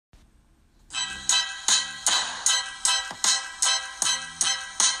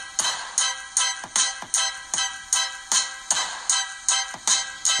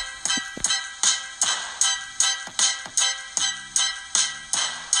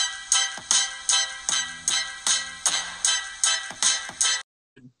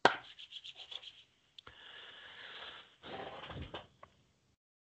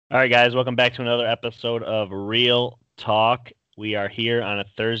All right, guys, welcome back to another episode of Real Talk. We are here on a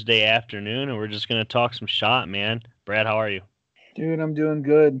Thursday afternoon, and we're just going to talk some shot, man. Brad, how are you? Dude, I'm doing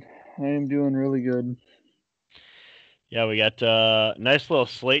good. I am doing really good. Yeah, we got a nice little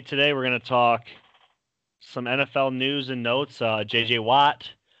slate today. We're going to talk some NFL news and notes. J.J. Watt,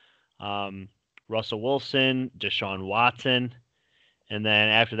 um, Russell Wilson, Deshaun Watson. And then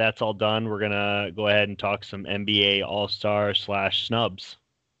after that's all done, we're going to go ahead and talk some NBA All-Star / snubs.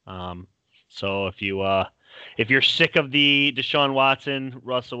 Um, so if you're sick of the Deshaun Watson,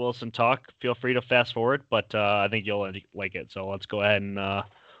 Russell Wilson talk, feel free to fast forward. But I think you'll like it. So let's go ahead and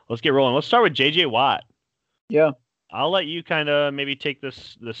let's get rolling. Let's start with J.J. Watt. Yeah, I'll let you kind of maybe take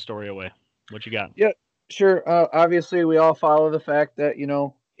this story away. What you got? yeah, sure. Obviously, we all follow the fact that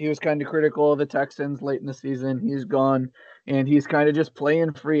he was kind of critical of the Texans late in the season. He's gone, and he's kind of just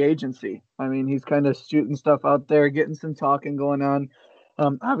playing free agency. I mean, he's kind of shooting stuff out there, getting some talking going on.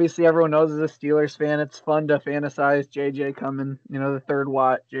 Obviously, everyone knows as a Steelers fan, it's fun to fantasize JJ coming, the third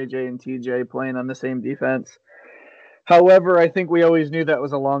Watt, JJ and TJ playing on the same defense. However, I think we always knew that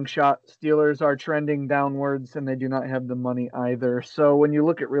was a long shot. Steelers are trending downwards and they do not have the money either. So when you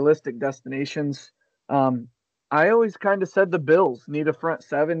look at realistic destinations, um, I always kind of said the Bills need a front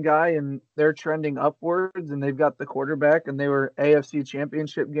seven guy and they're trending upwards and they've got the quarterback and they were AFC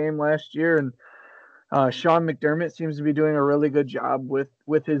championship game last year. And Sean McDermott seems to be doing a really good job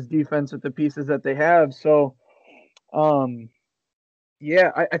with his defense with the pieces that they have. So um,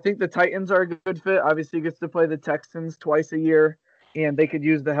 yeah, I think the Titans are a good fit. Obviously, he gets to play the Texans twice a year, and they could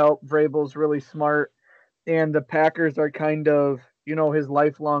use the help. Vrabel's really smart, and the Packers are kind of his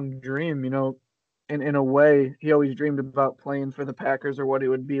lifelong dream. In a way, he always dreamed about playing for the Packers or what it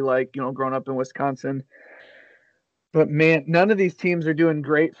would be like. Growing up in Wisconsin. But man, none of these teams are doing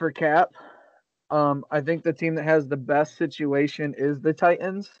great for Cap. I think the team that has the best situation is the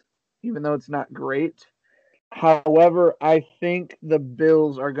Titans, even though it's not great. However, I think the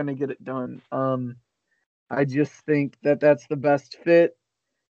Bills are going to get it done. I just think that that's the best fit.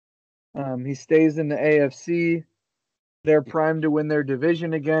 He stays in the AFC. They're primed to win their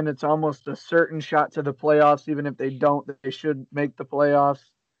division again. It's almost a certain shot to the playoffs. Even if they don't, they should make the playoffs.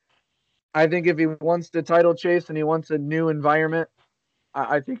 I think if he wants the title chase and he wants a new environment,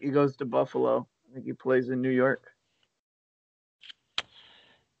 I think he goes to Buffalo. I think he plays in New York.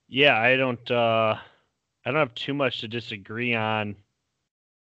 Yeah, I don't have too much to disagree on.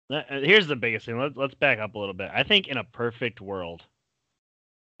 Here's the biggest thing. Let's back up a little bit. I think in a perfect world,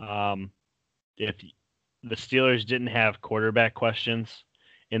 um, if the Steelers didn't have quarterback questions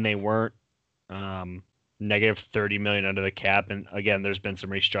and they weren't um, negative 30 million under the cap, and again, there's been some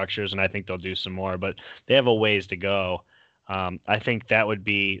restructures, and I think they'll do some more, but they have a ways to go. I think that would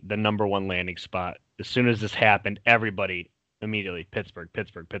be the number one landing spot. As soon as this happened, everybody immediately Pittsburgh,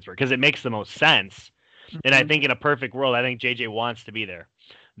 Pittsburgh, Pittsburgh, because it makes the most sense. And I Mm-hmm. think in a perfect world, I think JJ wants to be there.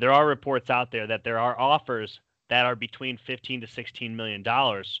 There are reports out there that there are offers that are between 15 to 16 million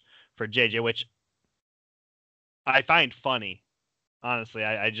dollars for JJ, which I find funny. Honestly,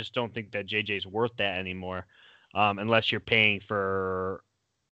 I just don't think that JJ's worth that anymore, unless you're paying for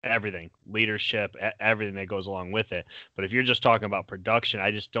everything, leadership, everything that goes along with it. But if you're just talking about production,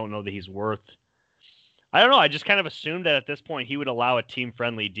 I just don't know that he's worth. I don't know. I just kind of assumed that at this point he would allow a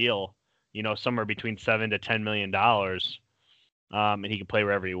team-friendly deal, somewhere between $7 to $10 million, and he can play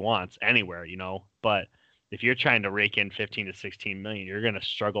wherever he wants, anywhere. But if you're trying to rake in 15 to 16 million, you're going to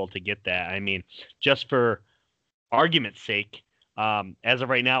struggle to get that. I mean, just for argument's sake, as of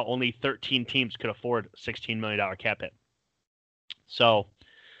right now, only 13 teams could afford $16 million cap hit. So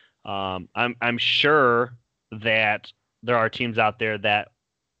I'm sure that there are teams out there that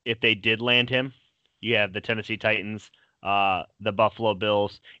if they did land him, you have the Tennessee Titans, the Buffalo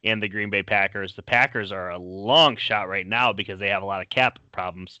Bills, and the Green Bay Packers. The Packers are a long shot right now because they have a lot of cap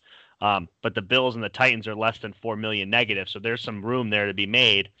problems. But the Bills and the Titans are less than 4 million negative, so there's some room there to be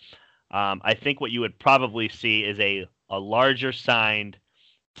made. I think what you would probably see is a larger signed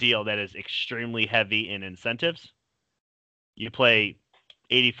deal that is extremely heavy in incentives. You play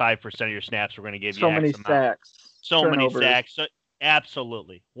 85% of your snaps, we're going to give you So many X amount. sacks, So many turnovers. sacks. So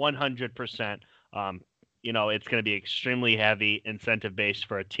absolutely. 100%. It's going to be extremely heavy incentive based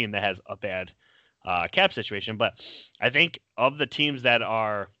for a team that has a bad cap situation. But I think of the teams that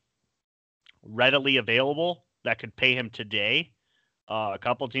are readily available that could pay him today, a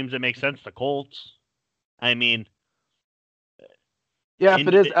couple teams that make sense. The Colts. I mean, Yeah, if in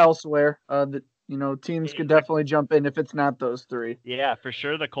it is elsewhere, teams could for definitely jump in if it's not those three. yeah, for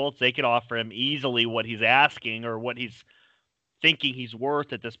sure the Colts they could offer him easily what he's asking or what he's thinking he's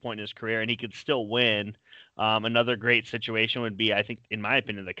worth at this point in his career, and he could still win. Another great situation would be, I think, in my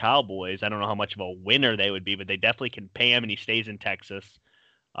opinion, the Cowboys. I don't know how much of a winner they would be, but they definitely can pay him, and he stays in Texas.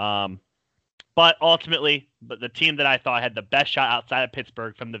 But ultimately, the team that I thought had the best shot outside of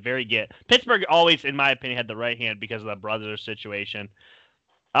Pittsburgh from the very get. Pittsburgh always, in my opinion, had the right hand because of the brothers situation.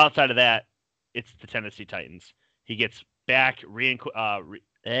 Outside of that, it's the Tennessee Titans. He gets back,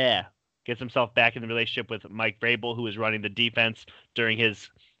 gets himself back in the relationship with Mike Vrabel, who was running the defense during his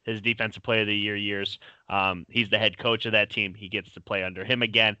Defensive Player of the Year years. He's the head coach of that team. He gets to play under him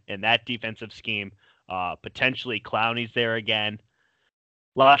again in that defensive scheme. Potentially Clowney's there again.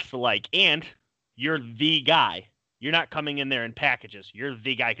 Lots to like. And you're the guy. You're not coming in there in packages. You're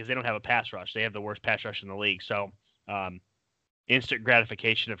the guy because they don't have a pass rush. They have the worst pass rush in the league. So instant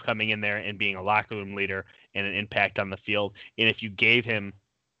gratification of coming in there and being a locker room leader and an impact on the field. And if you gave him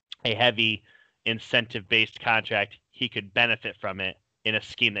a heavy incentive-based contract, he could benefit from it in a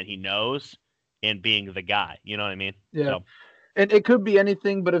scheme that he knows and being the guy. You know what I mean? Yeah. So. And it could be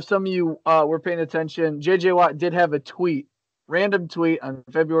anything, but if some of you were paying attention, J.J. Watt did have a random tweet on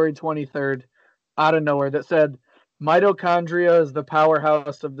February 23rd out of nowhere that said, mitochondria is the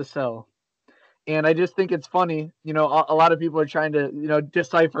powerhouse of the cell. And I just think it's funny, a lot of people are trying to,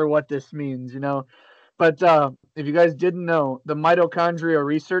 decipher what this means, But if you guys didn't know, the Mitochondria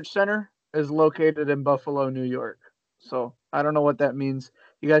Research Center is located in Buffalo, New York. So I don't know what that means.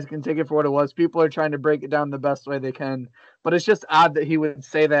 You guys can take it for what it was. People are trying to break it down the best way they can. But it's just odd that he would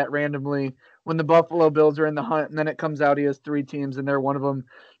say that randomly when the Buffalo Bills are in the hunt, and then it comes out he has 3 teams and they're one of them.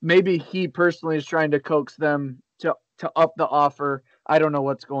 Maybe he personally is trying to coax them to up the offer. I don't know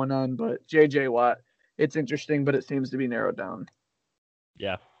what's going on, but J.J. Watt, it's interesting, but it seems to be narrowed down.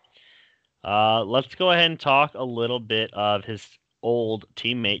 Yeah. Let's go ahead and talk a little bit of his old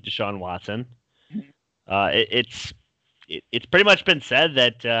teammate, Deshaun Watson. It's pretty much been said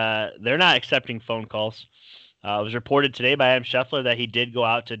that they're not accepting phone calls. It was reported today by Adam Scheffler that he did go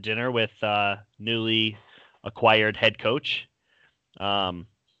out to dinner with newly acquired head coach.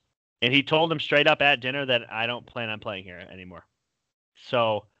 And he told him straight up at dinner that I don't plan on playing here anymore.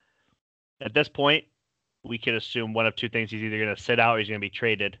 So at this point, we could assume one of two things. He's either going to sit out or he's going to be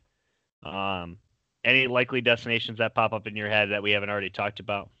traded. Any likely destinations that pop up in your head that we haven't already talked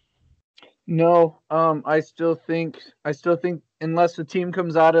about? No, I still think unless the team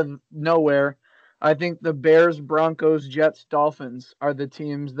comes out of nowhere, I think the Bears, Broncos, Jets, Dolphins are the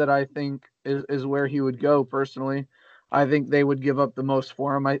teams that I think is where he would go personally. I think they would give up the most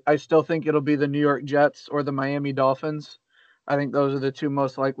for him. I still think it'll be the New York Jets or the Miami Dolphins. I think those are the two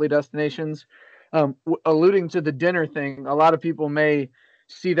most likely destinations. Alluding to the dinner thing, a lot of people may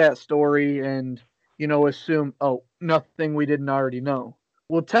see that story and, assume, nothing we didn't already know.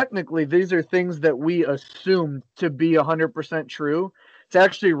 Well, technically, these are things that we assumed to be 100% true. It's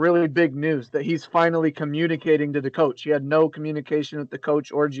actually really big news that he's finally communicating to the coach. He had no communication with the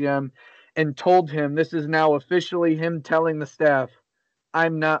coach or GM and told him this is now officially him telling the staff,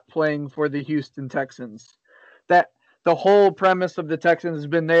 I'm not playing for the Houston Texans. That the whole premise of the Texans has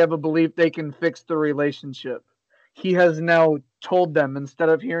been they have a belief they can fix the relationship. He has now told them, instead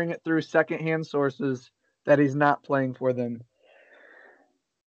of hearing it through secondhand sources, that he's not playing for them.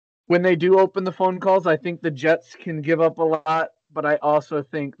 When they do open the phone calls, I think the Jets can give up a lot, but I also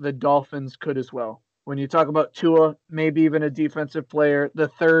think the Dolphins could as well. When you talk about Tua, maybe even a defensive player, the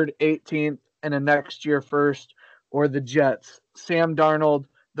 3rd, 18th, and a next year first, or the Jets. Sam Darnold,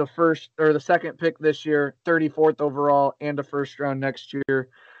 the first or the second pick this year, 34th overall, and a first round next year.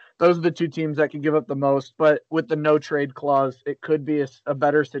 Those are the two teams that can give up the most, but with the no trade clause, it could be a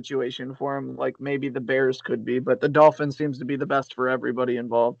better situation for them, like maybe the Bears could be, but the Dolphins seems to be the best for everybody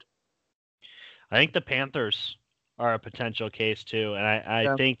involved. I think the Panthers are a potential case too, and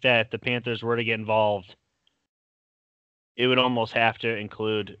I think that if the Panthers were to get involved, it would almost have to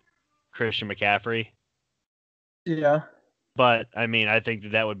include Christian McCaffrey. Yeah. But, I mean, I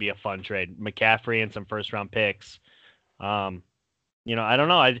think that would be a fun trade. McCaffrey and some first-round picks. I don't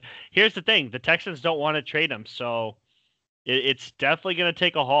know. Here's the thing. The Texans don't want to trade him, so it's definitely going to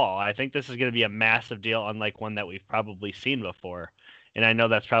take a haul. I think this is going to be a massive deal, unlike one that we've probably seen before. And I know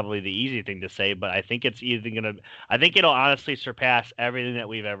that's probably the easy thing to say, but I think it's either going to – I think it'll honestly surpass everything that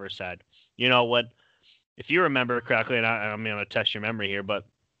we've ever said. You know what? If you remember correctly, and I'm going to test your memory here, but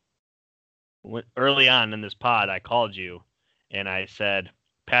early on in this pod, I called you and I said,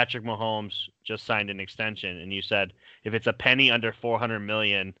 Patrick Mahomes just signed an extension. And you said, if it's a penny under $400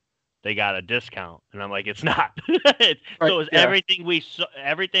 million, they got a discount. And I'm like, it's not. Right, so it was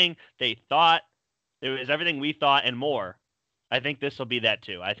everything they thought. It was everything we thought and more. I think this will be that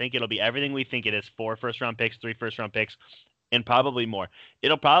too. I think it'll be everything we think it is. 4 first-round picks, 3 first-round picks, and probably more.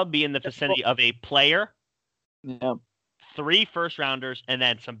 It'll probably be in the vicinity of a player, Yeah. 3 first-rounders, and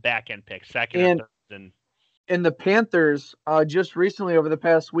then some back-end picks, second or third. And the Panthers, just recently over the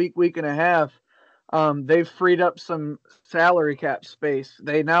past week and a half, they've freed up some salary cap space.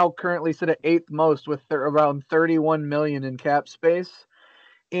 They now currently sit at 8th most with around 31 million in cap space.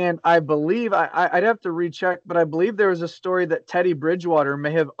 And I believe I'd have to recheck, but I believe there was a story that Teddy Bridgewater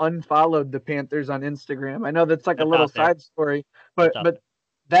may have unfollowed the Panthers on Instagram. I know that's like a little side story, but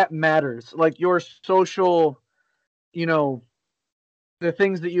that matters. Like your social, the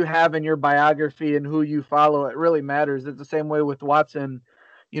things that you have in your biography and who you follow, it really matters. It's the same way with Watson,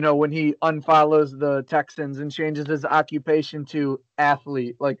 when he unfollows the Texans and changes his occupation to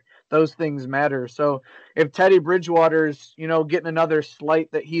athlete, like those things matter. So if Teddy Bridgewater's, getting another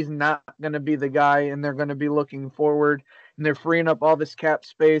slight that he's not going to be the guy and they're going to be looking forward and they're freeing up all this cap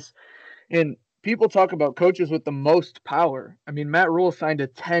space, and people talk about coaches with the most power. I mean, Matt Rule signed a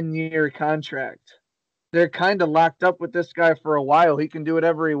 10-year contract. They're kind of locked up with this guy for a while. He can do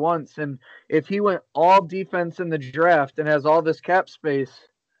whatever he wants. And if he went all defense in the draft and has all this cap space,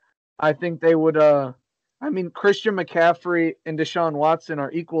 I think they would, Christian McCaffrey and Deshaun Watson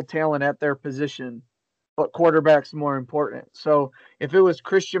are equal talent at their position, but quarterback's more important. So if it was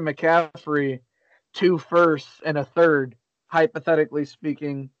Christian McCaffrey, 2 firsts and a third, hypothetically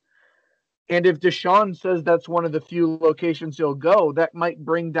speaking, and if Deshaun says that's one of the few locations he'll go, that might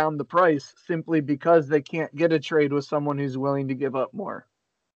bring down the price simply because they can't get a trade with someone who's willing to give up more.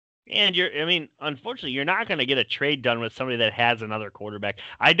 And unfortunately, you're not going to get a trade done with somebody that has another quarterback.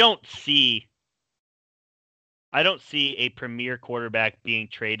 I don't see a premier quarterback being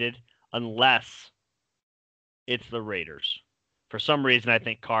traded unless it's the Raiders. For some reason, I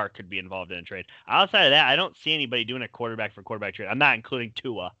think Carr could be involved in a trade. Outside of that, I don't see anybody doing a quarterback for quarterback trade. I'm not including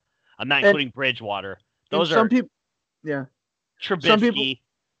Tua. I'm not including Bridgewater. Those are some people. Yeah. Trubisky.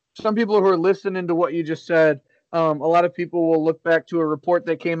 Some people who are listening to what you just said, a lot of people will look back to a report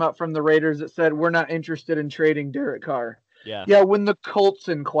that came out from the Raiders that said, we're not interested in trading Derek Carr. Yeah. Yeah, when the Colts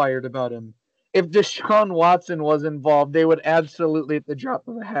inquired about him. If Deshaun Watson was involved, they would absolutely, at the drop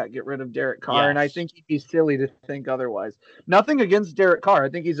of a hat, get rid of Derek Carr. Yes. And I think he'd be silly to think otherwise. Nothing against Derek Carr. I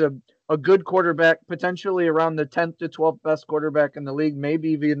think he's a good quarterback, potentially around the 10th to 12th best quarterback in the league, maybe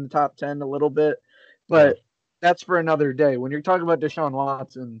even in the top 10 a little bit. But that's for another day. When you're talking about Deshaun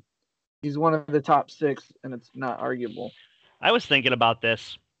Watson, he's one of the top 6, and it's not arguable. I was thinking about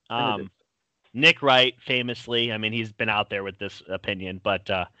this. Nick Wright, famously, he's been out there with this opinion, but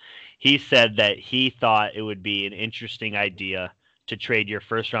he said that he thought it would be an interesting idea to trade your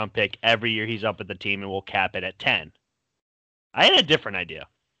first-round pick every year he's up with the team, and we'll cap it at 10. I had a different idea.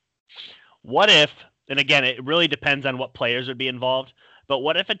 What if, and again, it really depends on what players would be involved, but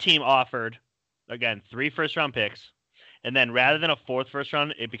what if a team offered, again, 3 first-round picks, and then rather than a 4th first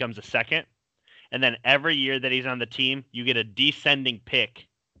round, it becomes a 2nd, and then every year that he's on the team, you get a descending pick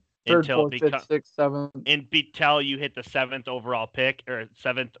until you hit the 7th overall pick or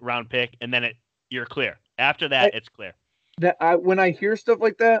 7th round pick, and then you're clear. After that, it's clear. When I hear stuff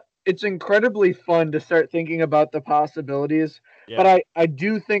like that, it's incredibly fun to start thinking about the possibilities, but I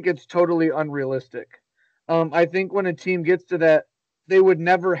do think it's totally unrealistic. I think when a team gets to that, they would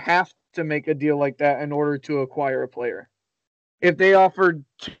never have to make a deal like that in order to acquire a player. If they offered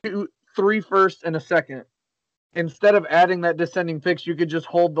 3 firsts and a 2nd, instead of adding that descending picks, you could just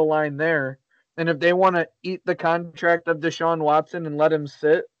hold the line there. And if they want to eat the contract of Deshaun Watson and let him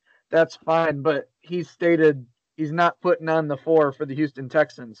sit, that's fine. But he stated he's not putting on the 4 for the Houston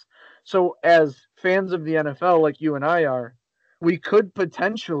Texans. So as fans of the NFL, like you and I are, we could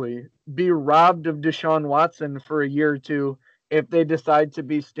potentially be robbed of Deshaun Watson for a year or two if they decide to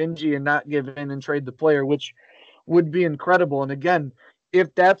be stingy and not give in and trade the player, which would be incredible. And again,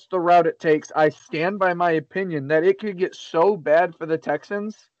 if that's the route it takes, I stand by my opinion that it could get so bad for the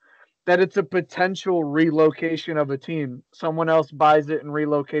Texans that it's a potential relocation of a team. Someone else buys it and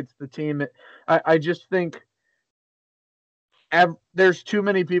relocates the team. I just think there's too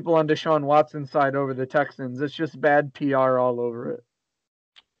many people on Deshaun Watson's side over the Texans. It's just bad PR all over it.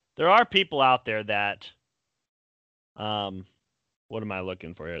 There are people out there that, what am I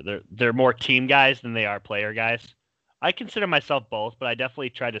looking for here? They're more team guys than they are player guys. I consider myself both, but I definitely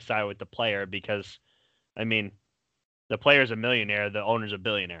try to side with the player because, the player's a millionaire, the owner's a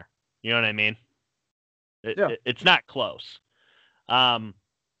billionaire. You know what I mean? It's not close. But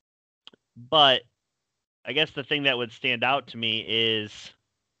I guess the thing that would stand out to me is,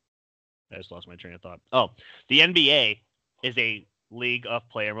 I just lost my train of thought. Oh, the NBA is a league of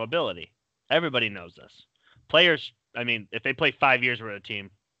player mobility. Everybody knows this. Players, if they play 5 years with a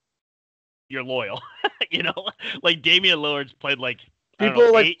team, you're loyal. Like Damian Lillard's played like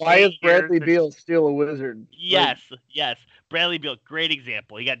People like, eight, why is Bradley years. Beal still a Wizard? Yes. Bradley Beal, great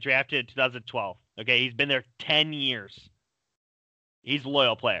example. He got drafted in 2012. Okay, he's been there 10 years. He's a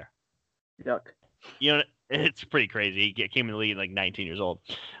loyal player. Yuck. It's pretty crazy. He came in the league like 19 years old.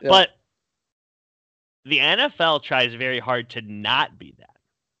 Yep. But the NFL tries very hard to not be that.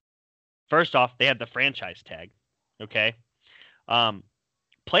 First off, they have the franchise tag. Okay.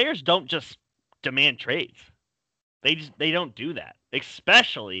 Players don't just demand trades. They don't do that,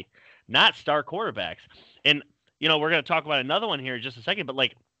 especially not star quarterbacks. And we're going to talk about another one here in just a second, but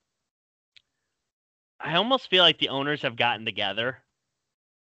like I almost feel like the owners have gotten together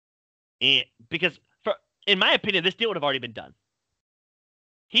because in my opinion, this deal would have already been done.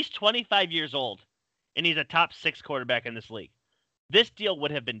 He's 25 years old and he's a top 6 quarterback in this league. This deal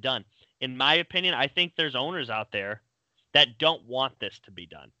would have been done. In my opinion, I think there's owners out there that don't want this to be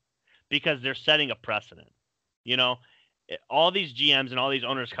done because they're setting a precedent. All these GMs and all these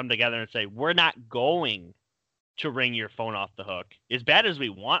owners come together and say, we're not going to ring your phone off the hook, as bad as we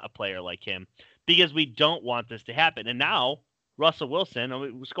want a player like him, because we don't want this to happen. And now Russell Wilson,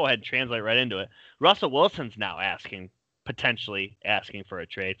 let's go ahead and translate right into it. Russell Wilson's now potentially asking for a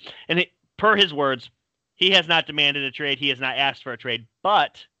trade. And per his words, he has not demanded a trade. He has not asked for a trade,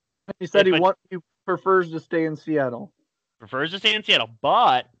 but he said he prefers to stay in Seattle.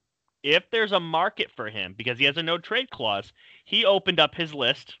 But if there's a market for him, because he has a no trade clause, he opened up his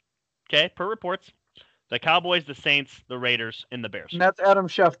list, okay, per reports, the Cowboys, the Saints, the Raiders, and the Bears. And that's Adam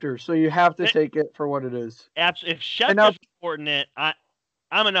Schefter, so you have to take it for what it is. Absolutely. If Schefter's reporting it,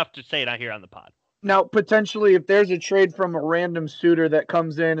 I'm enough to say it out here on the pod. Now, potentially, if there's a trade from a random suitor that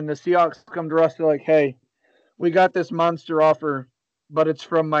comes in and the Seahawks come to us, they're like, hey, we got this monster offer, but it's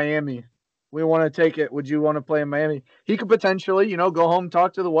from Miami. We want to take it. Would you want to play in Miami? He could potentially, go home,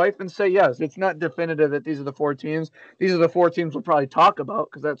 talk to the wife, and say yes. It's not definitive that these are the 4 teams. These are the 4 teams we'll probably talk about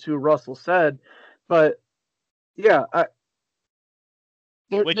because that's who Russell said. But, yeah. I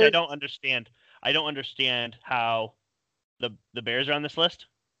don't understand. I don't understand how the Bears are on this list.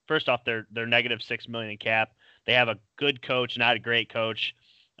 First off, they're negative $6 million in cap. They have a good coach, not a great coach,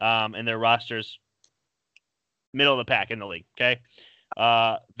 and their roster's middle of the pack in the league. Okay,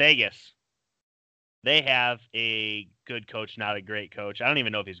 Vegas. They have a good coach, not a great coach. I don't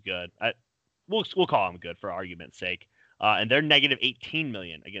even know if he's good. We'll call him good for argument's sake. And they're negative $18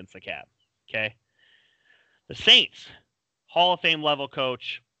 million against the cap. Okay. The Saints, Hall of Fame level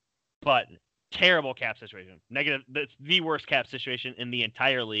coach, but terrible cap situation. That's the worst cap situation in the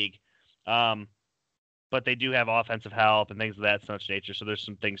entire league. But they do have offensive help and things of that such nature. So there's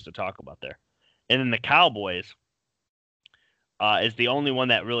some things to talk about there. And then the Cowboys is the only one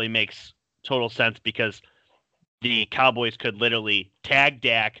that really makes total sense because the Cowboys could literally tag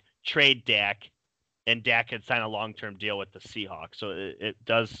Dak, trade Dak, and Dak could sign a long-term deal with the Seahawks. So it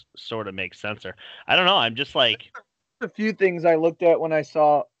does sort of make sense there. I don't know. I'm just like a few things I looked at when I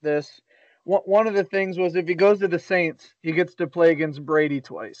saw this. One of the things was if he goes to the Saints, he gets to play against Brady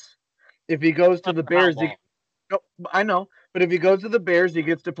twice. If he goes to the Bears, I know, but if he goes to the Bears, he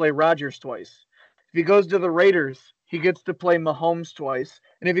gets to play Rodgers twice. If he goes to the Raiders, he gets to play Mahomes twice.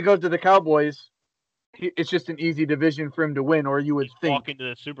 And if he goes to the Cowboys, it's just an easy division for him to win, or you would think. Walking to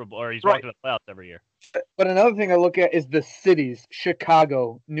the Super Bowl, or he's walking to the playoffs every year. But another thing I look at is the cities: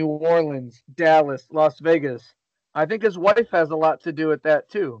 Chicago, New Orleans, Dallas, Las Vegas. I think his wife has a lot to do with that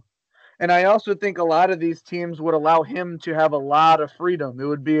too. And I also think a lot of these teams would allow him to have a lot of freedom. It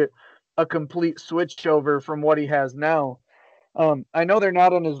would be a complete switchover from what he has now. I know they're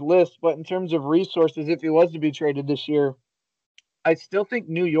not on his list, but in terms of resources, if he was to be traded this year, I still think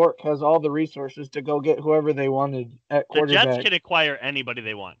New York has all the resources to go get whoever they wanted at quarterback. The Jets can acquire anybody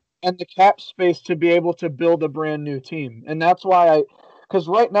they want. And the cap space to be able to build a brand new team. And that's why because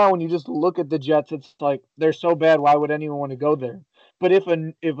right now when you just look at the Jets, it's like they're so bad, why would anyone want to go there? But if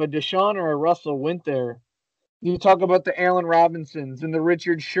a Deshaun or a Russell went there, you talk about the Allen Robinsons and the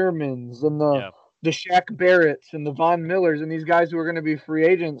Richard Shermans and the Shaq Barretts and the Von Millers and these guys who are going to be free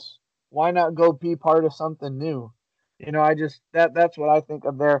agents. Why not go be part of something new? I just that's what I think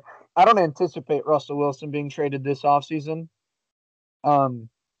of there. I don't anticipate Russell Wilson being traded this offseason.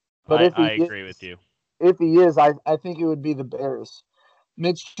 But I agree with you. If he is, I think it would be the Bears.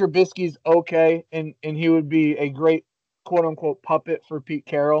 Mitch Trubisky's okay, and he would be a great quote unquote puppet for Pete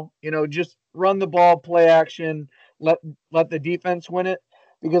Carroll. Just run the ball, play action, let the defense win it.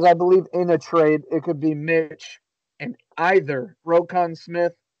 Because I believe in a trade, it could be Mitch and either Roquan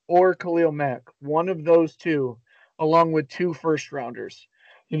Smith or Khalil Mack, one of those two, along with 2 first-rounders.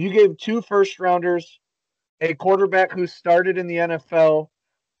 If you gave 2 first-rounders, a quarterback who started in the NFL,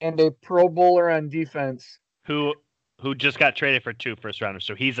 and a Pro Bowler on defense. Who just got traded for 2 first rounders.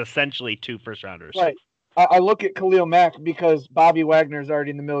 So he's essentially 2 first rounders. Right. I look at Khalil Mack because Bobby Wagner's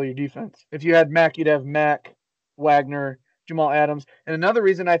already in the middle of your defense. If you had Mack, you'd have Mack, Wagner, Jamal Adams. And another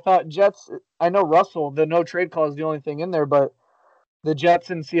reason I thought Jets, I know Russell, the no trade clause is the only thing in there, but the Jets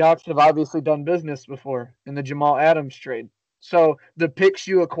and Seahawks have obviously done business before in the Jamal Adams trade. So the picks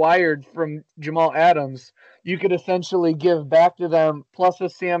you acquired from Jamal Adams, you could essentially give back to them, plus a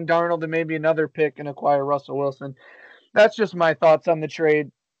Sam Darnold and maybe another pick and acquire Russell Wilson. That's just my thoughts on the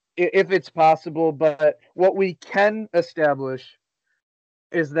trade, if it's possible. But what we can establish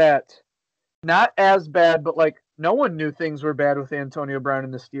is that not as bad, but like no one knew things were bad with Antonio Brown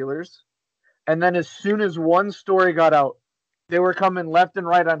and the Steelers. And then as soon as one story got out, they were coming left and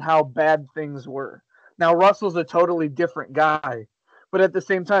right on how bad things were. Now, Russell's a totally different guy, but at the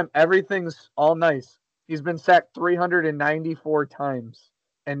same time, everything's all nice. He's been sacked 394 times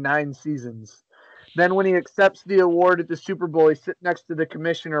in 9 seasons. Then when he accepts the award at the Super Bowl, he's sitting next to the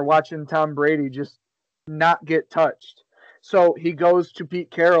commissioner watching Tom Brady just not get touched. So he goes to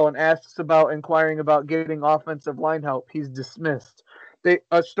Pete Carroll and asks about inquiring about getting offensive line help. He's dismissed.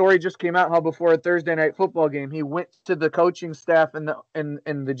 A story just came out how before a Thursday night football game, he went to the coaching staff and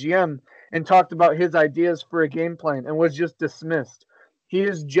the GM and talked about his ideas for a game plan and was just dismissed. He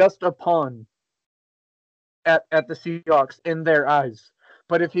is just a pawn at the Seahawks in their eyes.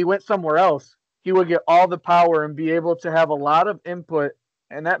 But if he went somewhere else, he would get all the power and be able to have a lot of input,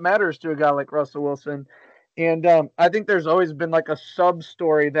 and that matters to a guy like Russell Wilson. And I think there's always been like a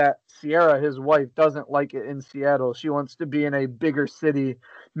sub-story that Sierra, his wife, doesn't like it in Seattle. She wants to be in a bigger city,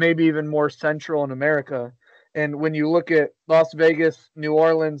 maybe even more central in America. And when you look at Las Vegas, New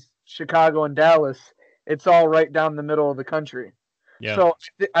Orleans, Chicago, and Dallas, it's all right down the middle of the country. Yeah. So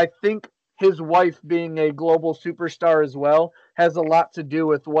I think his wife being a global superstar as well has a lot to do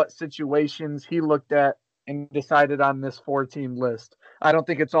with what situations he looked at and decided on this 4-team list. I don't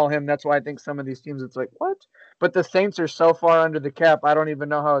think it's all him. That's why I think some of these teams, it's like, what? But the Saints are so far under the cap, I don't even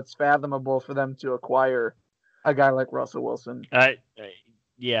know how it's fathomable for them to acquire a guy like Russell Wilson.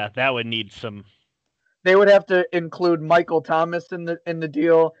 Yeah, that would need some. They would have to include Michael Thomas in the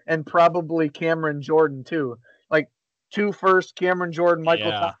deal and probably Cameron Jordan too. Like 2 first, Cameron Jordan,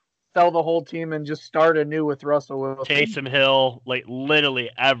 Michael Thomas, sell the whole team and just start anew with Russell Wilson. Taysom Hill, like literally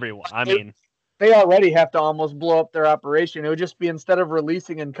everyone. I mean, they already have to almost blow up their operation. It would just be instead of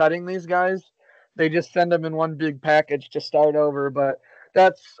releasing and cutting these guys, they just send them in one big package to start over. But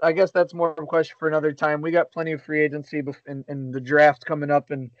I guess that's more of a question for another time. We got plenty of free agency in the draft coming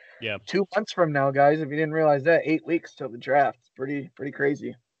up in 2 months from now, guys. If you didn't realize that, 8 weeks till the draft. It's pretty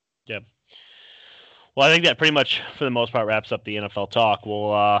crazy. Yep. Well, I think that pretty much, for the most part, wraps up the NFL talk.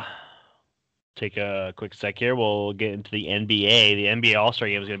 We'll take a quick sec here. We'll get into the NBA. The NBA All-Star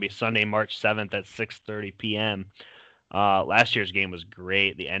Game is going to be Sunday, March 7th at 6:30 p.m. Last year's game was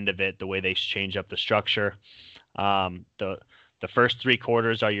great. The end of it, the way they changed up the structure. The first 3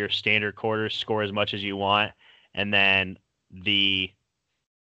 quarters are your standard quarters, score as much as you want, and then the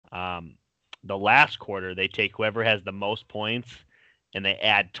last quarter they take whoever has the most points and they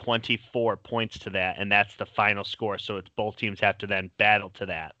add 24 points to that, and that's the final score. So it's both teams have to then battle to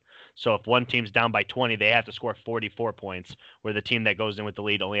that. So if one team's down by 20, they have to score 44 points, where the team that goes in with the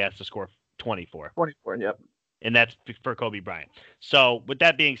lead only has to score 24. 24, yep. And that's for Kobe Bryant. So with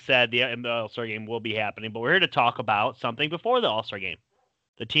that being said, the All-Star Game will be happening, but we're here to talk about something before the All-Star Game,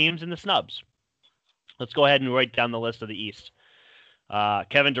 the teams and the snubs. Let's go ahead and write down the list of the East.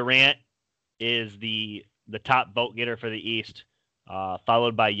 Kevin Durant is the top vote getter for the East,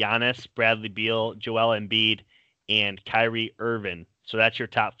 followed by Giannis, Bradley Beal, Joel Embiid, and Kyrie Irving. So that's your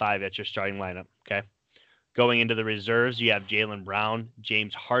top 5. That's your starting lineup, okay? Going into the reserves, you have Jaylen Brown,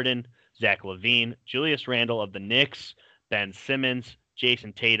 James Harden, Zach LaVine, Julius Randle of the Knicks, Ben Simmons,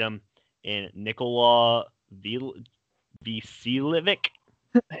 Jason Tatum, and Nikola Vucevic.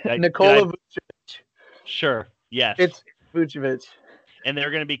 Nikola Vucevic. Sure, yes. It's Vucevic. And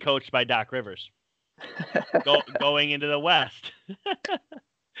they're going to be coached by Doc Rivers. Going into the West.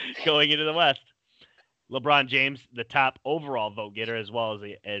 Going into the West. LeBron James, the top overall vote getter, as well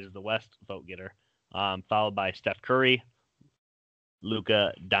as the West vote getter, followed by Steph Curry,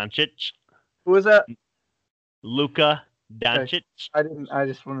 Luka Doncic. Who is that? Luka Doncic. I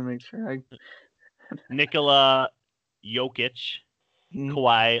just want to make sure. Nikola Jokic,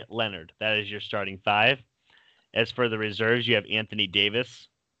 Kawhi Leonard. That is your starting 5. As for the reserves, you have Anthony Davis,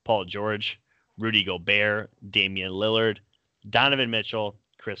 Paul George, Rudy Gobert, Damian Lillard, Donovan Mitchell,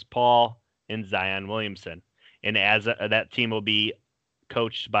 Chris Paul, and Zion Williamson. And as that team will be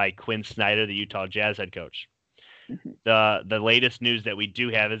coached by Quinn Snyder, the Utah Jazz head coach. The latest news that we do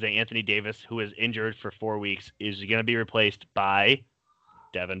have is that Anthony Davis, who is injured for 4 weeks, is going to be replaced by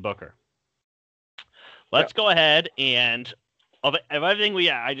Devin Booker. Let's go ahead and of everything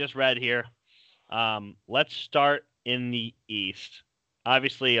I just read here, let's start in the East.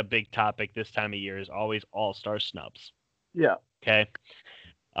 Obviously, a big topic this time of year is always all-star snubs. Yeah. Okay.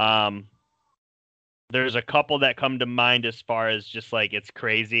 There's a couple that come to mind as far as just like it's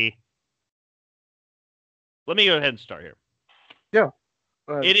crazy. Let me go ahead and start here. Yeah.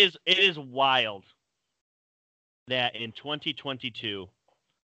 It is wild that in 2022,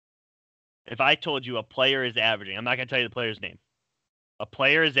 if I told you a player is averaging, I'm not going to tell you the player's name. A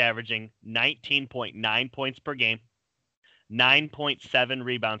player is averaging 19.9 points per game, 9.7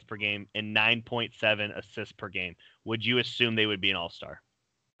 rebounds per game, and 9.7 assists per game. Would you assume they would be an all-star?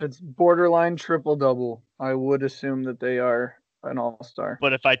 It's borderline triple-double. I would assume that they are an all-star.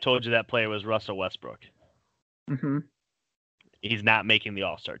 But if I told you that player was Russell Westbrook, he's not making the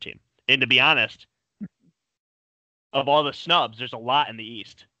all-star team. And to be honest, of all the snubs, there's a lot in the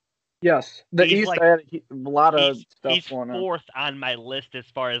East. Yes, the East like, had a lot of stuff he's going on. He's fourth on my list as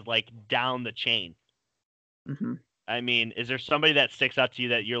far as like down the chain. I mean, is there somebody that sticks out to you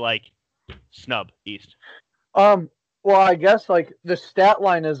that you're like snub East? Well, I guess like the stat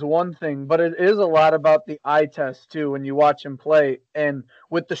line is one thing, but it is a lot about the eye test too when you watch him play. And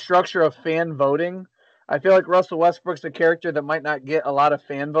with the structure of fan voting, I feel like Russell Westbrook's a character that might not get a lot of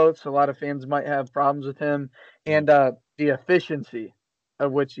fan votes. A lot of fans might have problems with him, and the efficiency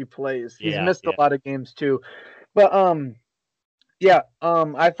of which he plays. He's missed a lot of games too. But I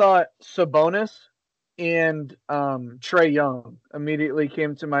thought Sabonis and Trae Young immediately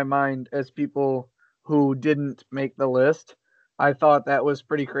came to my mind as people who didn't make the list. I thought that was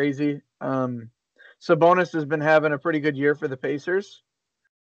pretty crazy. Sabonis has been having a pretty good year for the Pacers.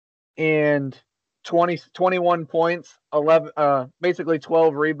 And 21 points, 11 basically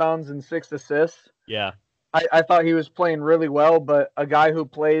 12 rebounds and 6 assists. Yeah. I thought he was playing really well, but a guy who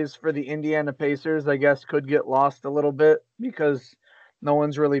plays for the Indiana Pacers, I guess, could get lost a little bit because no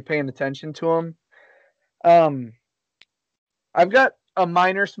one's really paying attention to him. I've got a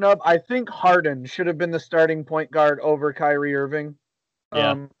minor snub. I think Harden should have been the starting point guard over Kyrie Irving.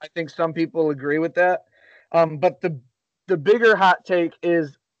 I think some people agree with that. But the bigger hot take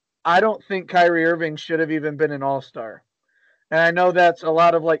is I don't think Kyrie Irving should have even been an all-star. And I know that's a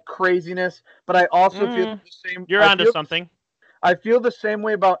lot of like craziness, but I also feel the same. You're onto something. I feel the same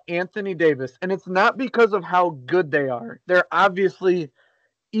way about Anthony Davis, and it's not because of how good they are. They're obviously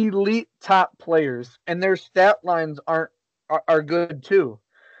elite top players, and their stat lines are good too.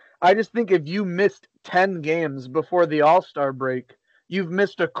 I just think if you missed 10 games before the All-Star break, you've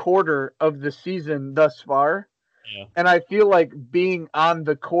missed a quarter of the season thus far. Yeah. And I feel like being on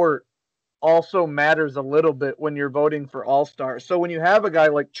the court also matters a little bit when you're voting for All-Star. So when you have a guy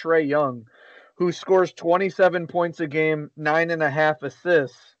like Trae Young, who scores 27 points a game, 9.5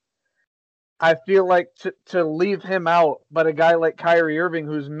 assists, I feel like to leave him out, but a guy like Kyrie Irving,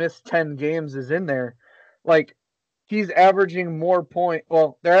 who's missed 10 games, is in there. Like, he's averaging more points.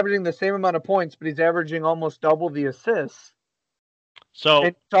 Well, they're averaging the same amount of points, but he's averaging almost double the assists. So,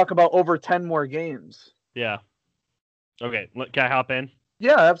 and talk about over 10 more games. Yeah. Okay, can I hop in?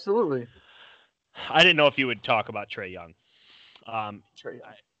 Yeah, absolutely. I didn't know if you would talk about Trae Young. Trae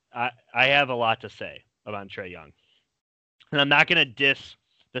Young. I have a lot to say about Trae Young. And I'm not going to diss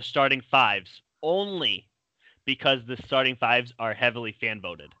the starting fives only because the starting fives are heavily fan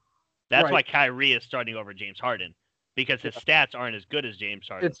voted. That's why Kyrie is starting over James Harden, because his stats aren't as good as James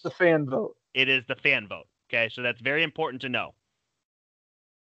Harden. It's the fan vote. It is the fan vote. Okay, so that's very important to know.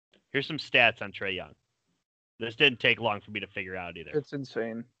 Here's some stats on Trae Young. This didn't take long for me to figure out either. It's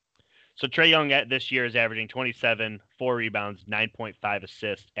insane. So Trae Young this year is averaging 27, 4 rebounds, 9.5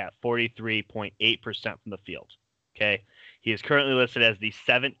 assists at 43.8% from the field. Okay, he is currently listed as the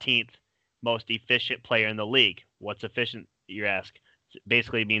 17th most efficient player in the league. What's efficient, you ask?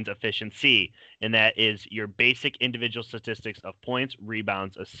 Basically means efficiency, and that is your basic individual statistics of points,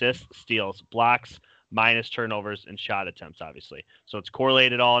 rebounds, assists, steals, blocks, minus turnovers, and shot attempts, obviously. So it's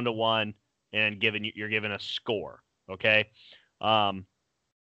correlated all into one, and you're given a score. Okay.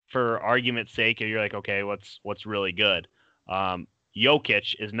 For argument's sake, if you're like, okay, what's really good?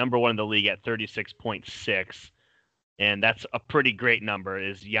 Jokic is number one in the league at 36.6, and that's a pretty great number.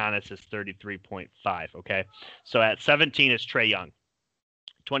 Giannis is 33.5. Okay. So at 17 is Trae Young.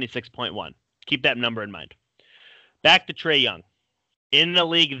 26.1. Keep that number in mind. Back to Trae Young. In the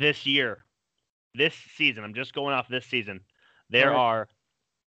league this season, I'm just going off this season, there are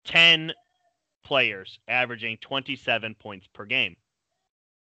 10 players averaging 27 points per game.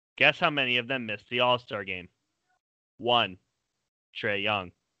 Guess how many of them missed the All-Star game? 1, Trae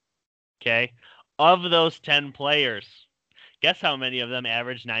Young. Okay? Of those 10 players, guess how many of them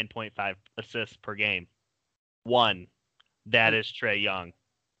average 9.5 assists per game? 1. That is Trae Young.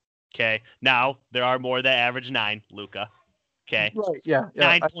 Okay? Now, there are more that average 9, Luka. Okay? Right, yeah.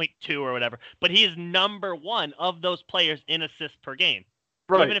 9.2 or whatever. But he is number 1 of those players in assists per game.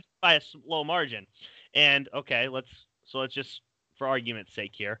 Right. Even if by a low margin. And, okay, let's just, for argument's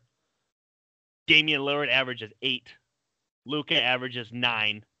sake here, Damian Lillard averages 8. Luka averages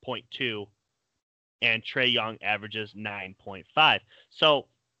 9.2. And Trae Young averages 9.5. So,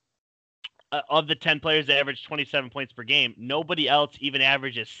 of the 10 players that average 27 points per game, nobody else even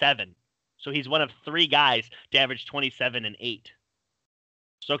averages 7. So he's one of 3 guys to average 27 and 8.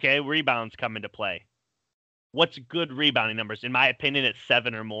 So, okay, rebounds come into play. What's good rebounding numbers? In my opinion, it's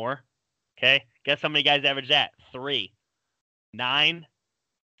 7 or more. Okay, guess how many guys average that? 3, 9,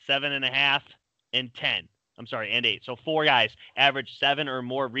 7.5, and 10. I'm sorry, and 8. So 4 guys average 7 or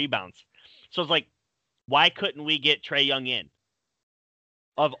more rebounds. So it's like, why couldn't we get Trae Young in?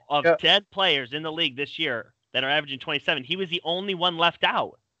 Of 10 players in the league this year that are averaging 27, he was the only one left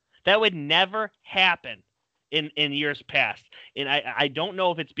out. That would never happen in years past. And I don't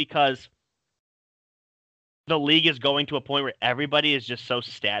know if it's because the league is going to a point where everybody is just so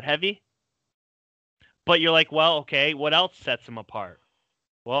stat heavy. But you're like, well, okay, what else sets him apart?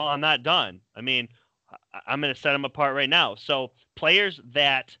 Well, I'm not done. I mean, I'm going to set him apart right now. So players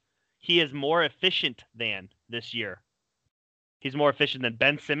that he is more efficient than this year. He's more efficient than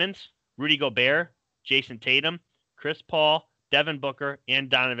Ben Simmons, Rudy Gobert, Jason Tatum, Chris Paul, Devin Booker,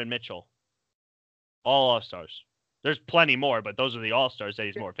 and Donovan Mitchell. All All-Stars. There's plenty more, but those are the All-Stars that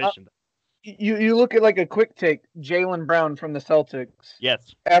he's more efficient than. You look at like a quick take, Jaylen Brown from the Celtics.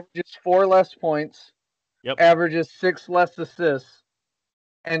 Yes. Averages 4 less points. Yep. Averages 6 less assists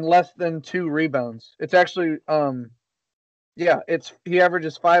and less than 2 rebounds. It's actually he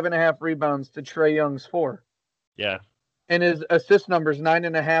averages 5.5 rebounds to Trae Young's 4. Yeah. And his assist number is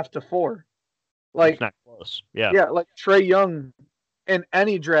 9.5 to 4. Like, it's not close. Yeah. Yeah, like Trae Young in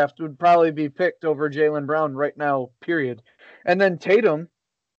any draft would probably be picked over Jaylen Brown right now, period. And then Tatum,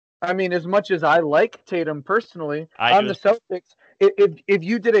 I mean, as much as I like Tatum personally, on the Celtics, if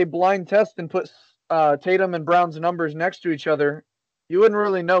you did a blind test and put Tatum and Brown's numbers next to each other, you wouldn't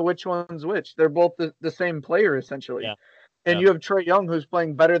really know which one's which. They're both the same player, essentially. Yeah. And you have Trae Young, who's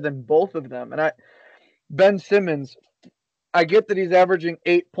playing better than both of them. And Ben Simmons, I get that he's averaging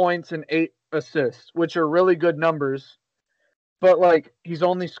 8 points and 8 assists, which are really good numbers. But, like, he's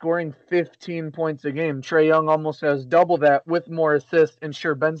only scoring 15 points a game. Trae Young almost has double that with more assists. And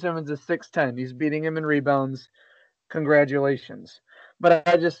sure, Ben Simmons is 6'10". He's beating him in rebounds. Congratulations. But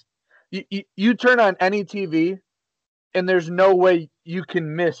I just you turn on any TV, and there's no way you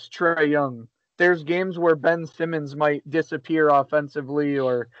can miss Trae Young. There's games where Ben Simmons might disappear offensively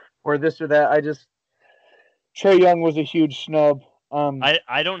or this or that. Trae Young was a huge snub.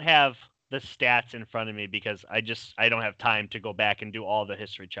 I don't have the stats in front of me because I don't have time to go back and do all the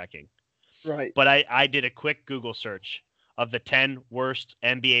history checking. Right. But I did a quick Google search of the 10 worst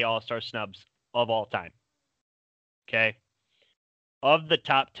NBA All-Star snubs of all time. Okay. Of the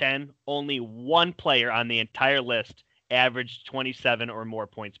top 10, only one player on the entire list averaged 27 or more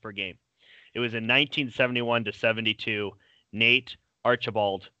points per game. It was in 1971 to 72. Nate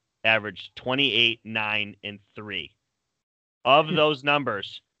Archibald averaged 28, 9, and 3. Of those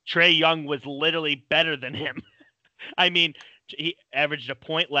numbers, Trae Young was literally better than him. I mean, he averaged a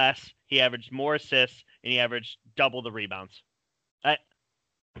point less, he averaged more assists, and he averaged double the rebounds.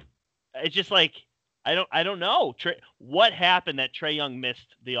 It's just like I don't know. What happened that Trae Young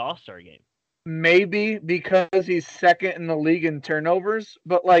missed the All-Star game? Maybe because he's second in the league in turnovers,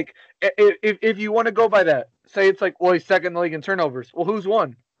 but like if you want to go by that, say it's like, well, he's second in the league in turnovers. Well, who's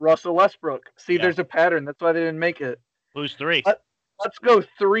won? Russell Westbrook. See, There's a pattern. That's why they didn't make it. Who's 3? Let's go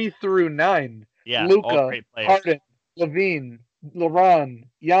 3 through 9. Yeah, Luka, Harden, Levine, LeBron,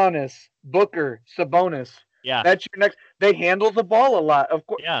 Giannis, Booker, Sabonis. Yeah, that's your next. They handle the ball a lot. Of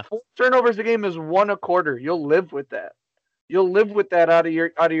course, yeah. 4 turnovers a game is 1 a quarter. You'll live with that. You'll live with that out of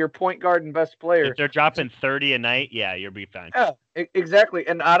your point guard and best player. If they're dropping 30 a night, yeah, you'll be fine. Yeah, exactly.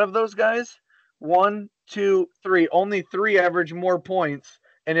 And out of those guys, 1, 2, 3, only 3 average more points,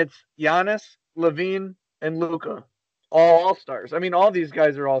 and it's Giannis, Levine, and Luka. All stars. I mean, all these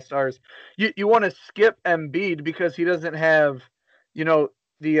guys are all stars. You want to skip Embiid because he doesn't have,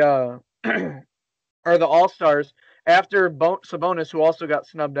 the or the all stars after Sabonis, who also got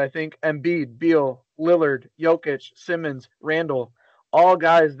snubbed. I think Embiid, Beal, Lillard, Jokic, Simmons, Randall, all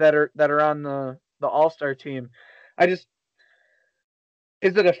guys that are on the all-star team.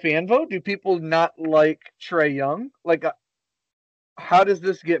 Is it a fan vote? Do people not like Trae Young? Like, how does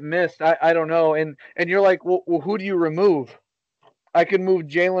this get missed? I don't know. And you're like, well, who do you remove? I could move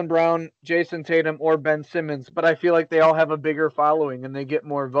Jaylen Brown, Jason Tatum, or Ben Simmons, but I feel like they all have a bigger following and they get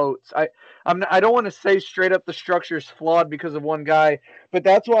more votes. I don't want to say straight up the structure's flawed because of one guy, but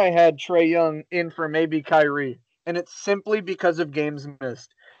that's why I had Trae Young in for maybe Kyrie, and it's simply because of games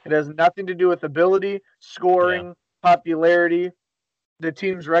missed. It has nothing to do with ability, Yeah. scoring, popularity. The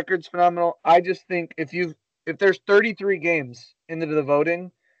team's record's phenomenal. I just think if there's 33 games into the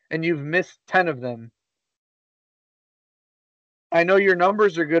voting and you've missed 10 of them, I know your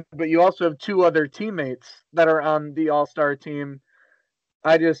numbers are good, but you also have two other teammates that are on the All-Star team.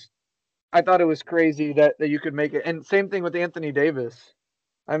 I just I thought it was crazy that you could make it. And same thing with Anthony Davis.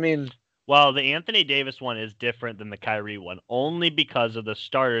 I mean, Well, the Anthony Davis one is different than the Kyrie one, only because of the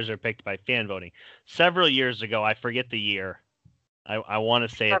starters are picked by fan voting. Several years ago, I forget the year. I want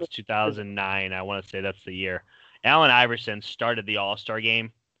to say it's 2009. I want to say that's the year. Allen Iverson started the All-Star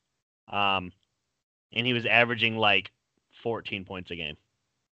game, and he was averaging like 14 points a game.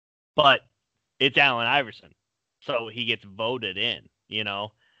 But it's Allen Iverson, so he gets voted in, you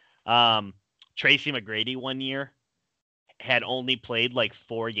know. Tracy McGrady one year had only played like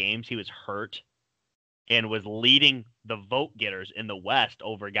 4 games. He was hurt and was leading the vote getters in the West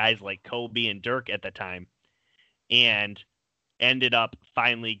over guys like Kobe and Dirk at the time, and ended up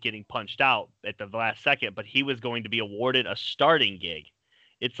finally getting punched out at the last second, but he was going to be awarded a starting gig.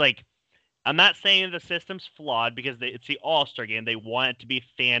 It's like, I'm not saying the system's flawed because it's the All-Star game. They want it to be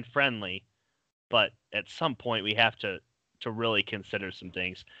fan friendly, but at some point we have to really consider some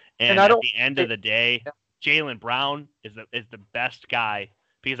things. and And I at don't. the end of the day, Jaylen Brown is the best guy,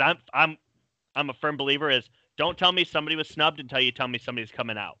 because I'm a firm believer is, don't tell me somebody was snubbed until you tell me somebody's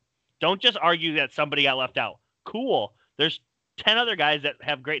coming out. Don't just argue that somebody got left out. Cool. There's 10 other guys that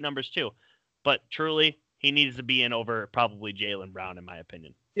have great numbers too. But truly, he needs to be in over probably Jaylen Brown, in my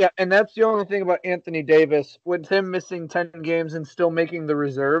opinion. Yeah, and that's the only thing about Anthony Davis with him missing 10 games and still making the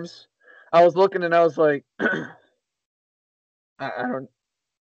reserves. I was looking and I was like, I don't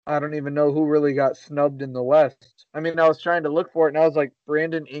I don't even know who really got snubbed in the West. I mean, I was trying to look for it and I was like,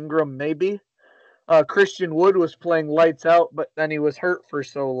 Brandon Ingram maybe. Christian Wood was playing lights out, but then he was hurt for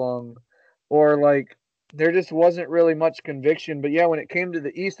so long. Or like there just wasn't really much conviction. But yeah, when it came to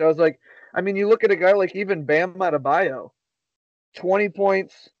the East, I was like, I mean, you look at a guy like even Bam Adebayo, 20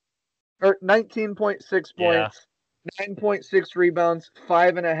 points or 19.6 Yeah. points, 9.6 rebounds,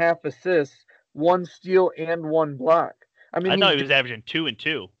 5.5 assists, 1 steal, and 1 block. I mean, I he's thought he was averaging 2 and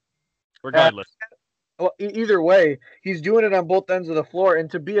 2, at, regardless. well, either way, he's doing it on both ends of the floor. And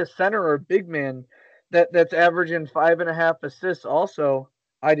to be a center or a big man that's averaging 5.5 assists, also,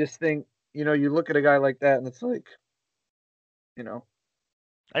 I just think you look at a guy like that and it's like, you know,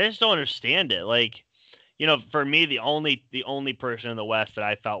 I just don't understand it. Like, for me, the only person in the West that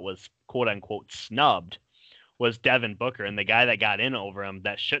I thought was quote unquote snubbed was Devin Booker, and the guy that got in over him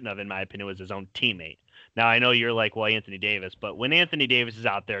that shouldn't have, in my opinion, was his own teammate. Now I know you're like, well, Anthony Davis, but when Anthony Davis is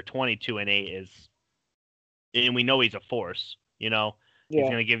out there, 22 and 8 is, and we know he's a force. He's yeah.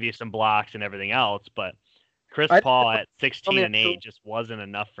 going to give you some blocks and everything else, but Chris I Paul at I 16 mean, and 8 just wasn't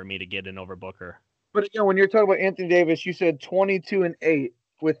enough for me to get in over Booker. but when you're talking about Anthony Davis, you said 22 and 8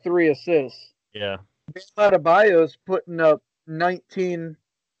 with 3 assists. Yeah, Bam Adebayo's putting up 19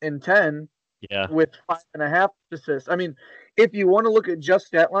 and 10 yeah, with 5.5 assists. I mean, if you want to look at just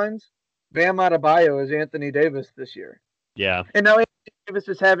stat lines, Bam Adebayo is Anthony Davis this year. yeah, And now Anthony Davis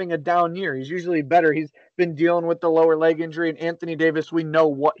is having a down year. He's usually better. He's been dealing with the lower leg injury, and Anthony Davis, we know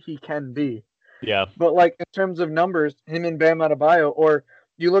what he can be. yeah. But like in terms of numbers, him and Bam Adebayo, or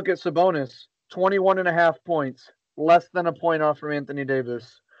you look at Sabonis, 21.5 points, less than a point off from Anthony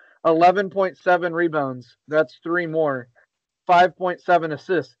Davis. 11.7 rebounds, that's 3 more. 5.7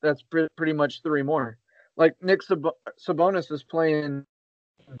 assists, that's pretty much 3 more. Like Nick Sabonis is playing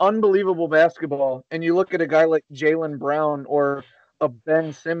unbelievable basketball, and you look at a guy like Jaylen Brown or a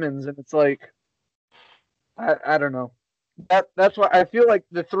Ben Simmons, and it's like, I don't know. That's why I feel like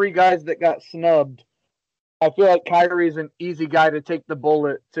the three guys that got snubbed, I feel like Kyrie's an easy guy to take the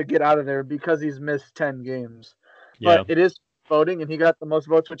bullet to get out of there because he's missed 10 games. Yeah. But it is voting, and he got the most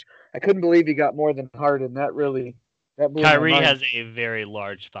votes, which I couldn't believe he got more than Harden. That blew Kyrie my mind. has a very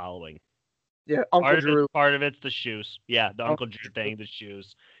large following. Yeah, Uncle Drew. Part of it's the shoes. Yeah, the Uncle Uncle Drew Drew. thing, the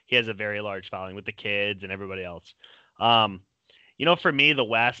shoes. He has a very large following with the kids and everybody else. For me, the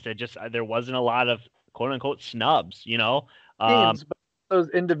West, there wasn't a lot of quote unquote snubs. Teams, but those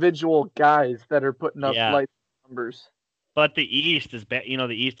individual guys that are putting up Yeah. light numbers. But the East is bad. The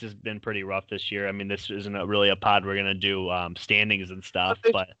East has been pretty rough this year. I mean, this isn't really a pod we're gonna do standings and stuff. What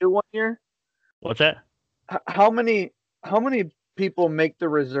they But do 1 year? what's that? How many people make the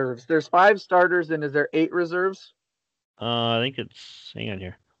reserves? There's 5 starters, and is there 8 reserves? I think it's hang on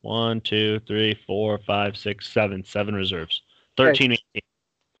here. 1, 2, 3, 4, 5, 6, 7. 7 reserves. 13, 18.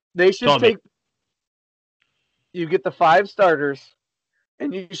 They should take. You get the 5 starters,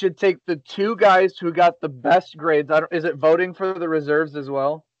 and you should take the 2 guys who got the best grades. Is it voting for the reserves as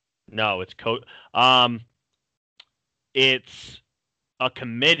well? No, it's it's a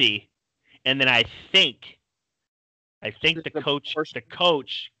committee, and then I think the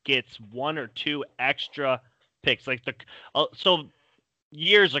coach gets 1 or 2 extra picks. Like so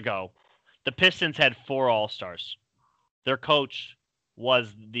years ago, the Pistons had 4 All-Stars. Their coach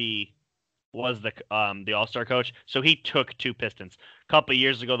was the All-Star coach, so he took 2 Pistons. A couple of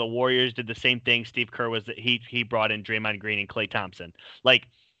years ago, the Warriors did the same thing. Steve Kerr he brought in Draymond Green and Klay Thompson. Like,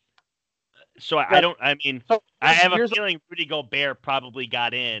 so I have a feeling Rudy Gobert probably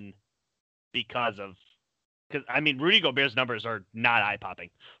got in because Rudy Gobert's numbers are not eye-popping.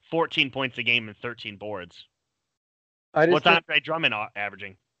 14 points a game and 13 boards. What's Andre Drummond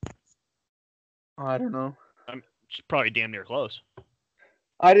averaging? I don't know. It's probably damn near close.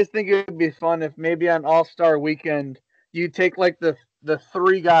 I just think it would be fun if maybe on All-Star Weekend you take like the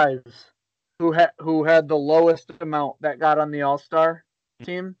 3 guys who had the lowest amount that got on the All-Star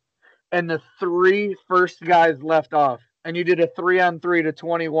team, and the 3 first guys left off, and you did a 3-on-3 to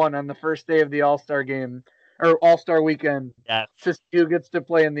 21 on the first day of the All-Star game or All-Star Weekend. Yeah. To see who gets to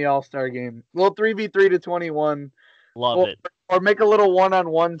play in the All-Star game. Little 3v3 to 21. Love it. Or make a little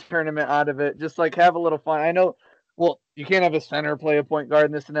one-on-one tournament out of it. Just like have a little fun. I know. Well, you can't have a center play a point guard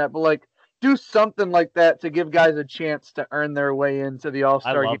and this and that, but like do something like that to give guys a chance to earn their way into the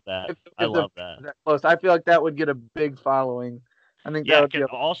All-Star game. I love that. Close. I feel like that would get a big following. I think that would be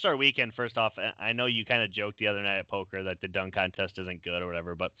All-Star Weekend. First off, I know you kind of joked the other night at poker that the dunk contest isn't good or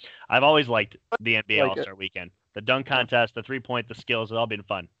whatever, but I've always liked the NBA All-Star Weekend. The dunk contest, the 3-point, the skills, it's all been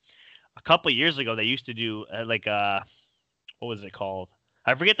fun. A couple of years ago, they used to do what was it called?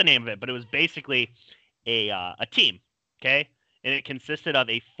 I forget the name of it, but it was basically a team, okay? And it consisted of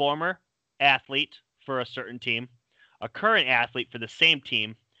a former athlete for a certain team, a current athlete for the same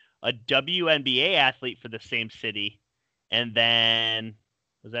team, a WNBA athlete for the same city, and then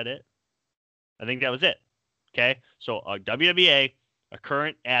was that it? I think that was it. Okay? So a WNBA, a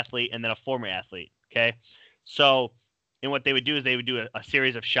current athlete, and then a former athlete, okay? So, and what they would do is they would do a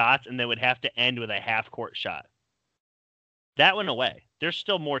series of shots, and they would have to end with a half-court shot. That went away. There's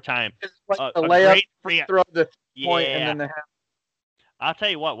still more time. It's like a layup, throw the point, and then the half. I'll tell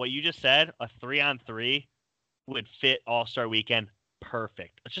you what you just said, a 3-on-3 would fit All-Star Weekend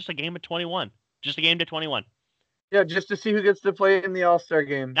perfect. It's just a game of 21. Just a game to 21. Yeah, just to see who gets to play in the All-Star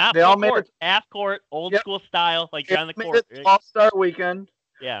game. Not they all made it half court, old school style, like you're on the court. All-Star Weekend.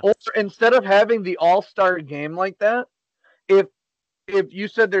 Yeah. Or instead of having the All-Star game like that, if you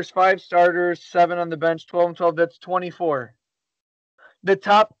said there's 5 starters, 7 on the bench, 12 and 12, that's 24. The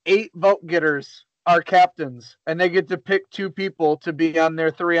top 8 vote getters are captains, and they get to pick 2 people to be on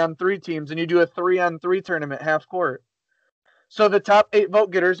their 3-on-3 teams, and you do a 3-on-3 tournament half court. So the top 8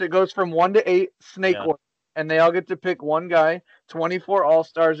 vote getters, it goes from 1 to 8 snake order, and they all get to pick 1 guy. 24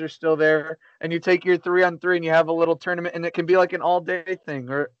 All-Stars are still there, and you take your 3-on-3 and you have a little tournament, and it can be like an all-day thing.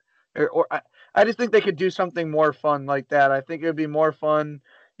 Or I just think they could do something more fun like that. I think it would be more fun.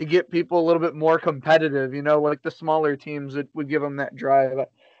 You get people a little bit more competitive, like the smaller teams that would give them that drive.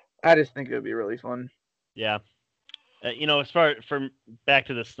 I just think it would be really fun. Yeah. As far from back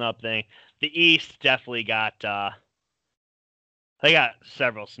to the snub thing, the East definitely got they got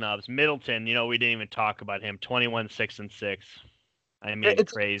several snubs. Middleton, we didn't even talk about him. 21-6-6. I mean,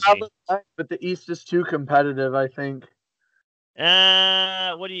 it's crazy. But the East is too competitive, I think.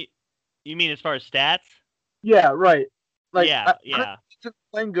 What do you mean as far as stats? Yeah, right. Like, yeah.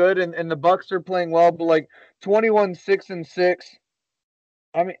 Playing good, and the Bucks are playing well, but like 21-6-6.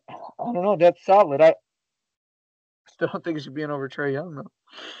 I mean, I don't know. That's solid. I still don't think it should be over Trae Young though.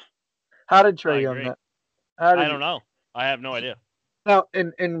 How did Trae Young? I don't know. I have no idea. Now,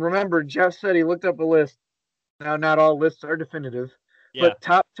 and remember, Jeff said he looked up a list. Now, not all lists are definitive, but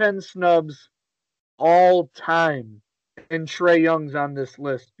top 10 snubs all time. And Trae Young's on this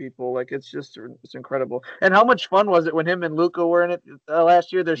list, people. Like, it's incredible. And how much fun was it when him and Luka were in it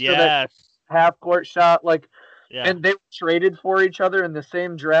last year? There's still that half-court shot. Like, and they traded for each other in the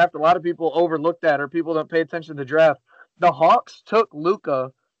same draft. A lot of people overlooked that, or people don't pay attention to the draft. The Hawks took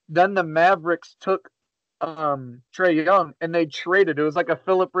Luka, then the Mavericks took Trae Young, and they traded. It was like a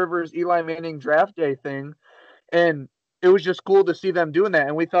Phillip Rivers, Eli Manning draft day thing. And it was just cool to see them doing that.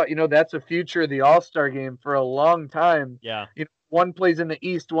 And we thought, that's a future of the All-Star game for a long time. Yeah. One plays in the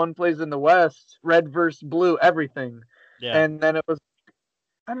East, one plays in the West, red versus blue, everything. Yeah. And then it was,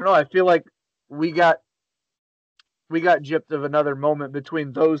 I don't know, I feel like we got gypped of another moment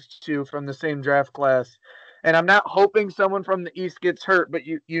between those two from the same draft class. And I'm not hoping someone from the East gets hurt, but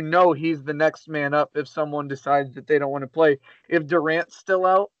he's the next man up if someone decides that they don't want to play. If Durant's still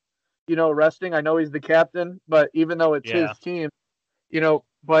out, resting, I know he's the captain, but even though it's his team,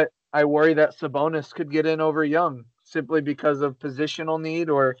 but I worry that Sabonis could get in over Young simply because of positional need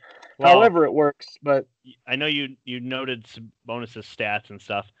or however it works. But I know you noted Sabonis' stats and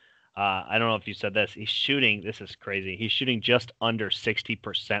stuff. I don't know if you said this. He's shooting. This is crazy. He's shooting just under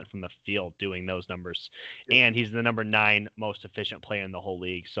 60% from the field doing those numbers. And he's the number 9 most efficient player in the whole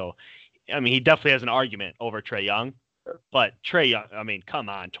league. So, I mean, he definitely has an argument over Trae Young. But Trae Young, I mean, come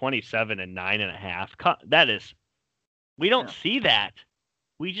on, 27 and 9.5. That is, we don't see that.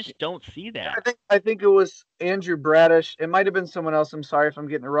 We just don't see that. I think it was Andrew Bradish. It might have been someone else. I'm sorry if I'm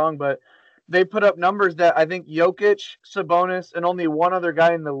getting it wrong, but they put up numbers that I think Jokic, Sabonis, and only one other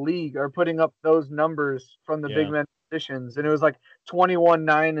guy in the league are putting up those numbers from the big men positions. And it was like 21,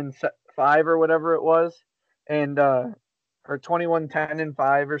 9, and 5 or whatever it was. And, or 21, 10, and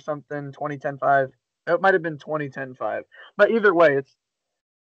 5 or something, 20, 10, 5. It might have been 20, 10, 5. But either way,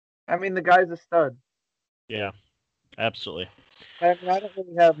 the guy's a stud. Yeah, absolutely. I don't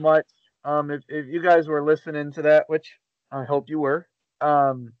really have much. If you guys were listening to that, which I hope you were,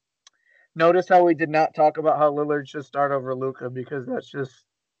 notice how we did not talk about how Lillard should start over Luka, because that's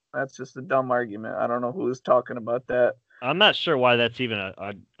just a dumb argument. I don't know who's talking about that. I'm not sure why that's even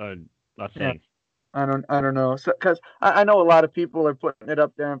a thing. Yeah. I don't know. So, because I know a lot of people are putting it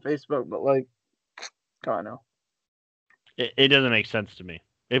up there on Facebook, but like, I don't know. It doesn't make sense to me.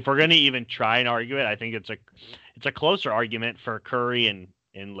 If we're gonna even try and argue it, I think it's a closer argument for Curry and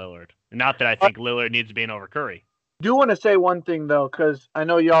Lillard. Not that I think Lillard needs to be in over Curry. Do want to say one thing though, because I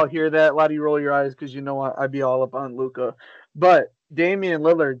know y'all hear that. A lot of you roll your eyes because I be all up on Luka. But Damian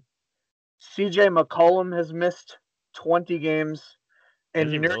Lillard, CJ McCollum has missed 20 games, and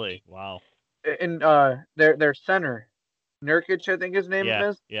really? Wow. And their center, Nurkic, I think his name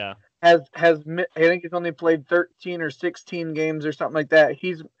is. Yeah. I think he's only played 13 or 16 games or something like that.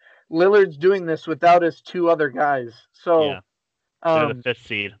 Lillard's doing this without his 2 other guys. So they're the 5th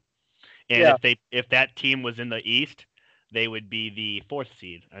seed. And if that team was in the East, they would be the 4th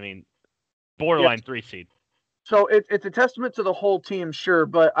seed. I mean, borderline 3 seed. So it's a testament to the whole team, sure,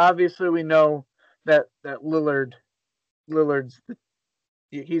 but obviously we know that Lillard's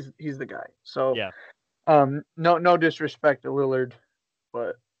he's the guy. So no disrespect to Lillard,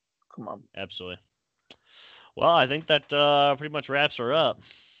 but come on. Absolutely. Well, I think that pretty much wraps her up.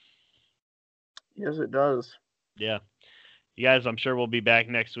 Yes, it does. Yeah. You guys, I'm sure we'll be back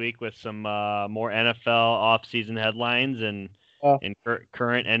next week with some more NFL off-season headlines and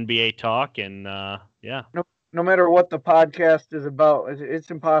current NBA talk. And, No matter what the podcast is about, it's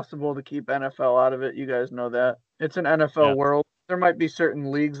impossible to keep NFL out of it. You guys know that. It's an NFL world. There might be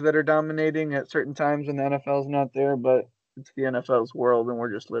certain leagues that are dominating at certain times when the NFL's not there, but it's the NFL's world, and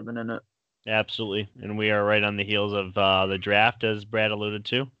we're just living in it. Absolutely. And we are right on the heels of the draft, as Brad alluded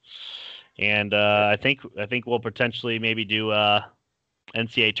to. And I think we'll potentially maybe do a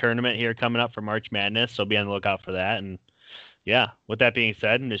NCAA tournament here coming up for March Madness, so be on the lookout for that. And with that being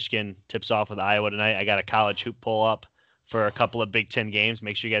said, Michigan tips off with Iowa tonight. I got a college hoop poll up for a couple of Big Ten games.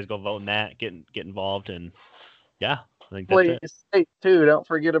 Make sure you guys go vote in that, get involved, and I think that's it. State too. Don't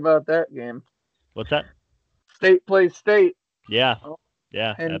forget about that game. What's that? State plays State. Yeah,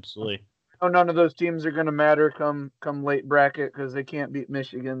 absolutely. None of those teams are going to matter come late bracket because they can't beat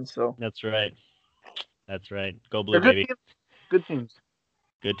Michigan. So that's right. Go Blue, baby. Good teams.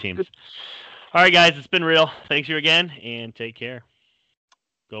 Good teams. All right, guys, it's been real. Thanks you again, and take care.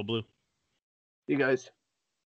 Go Blue. You guys.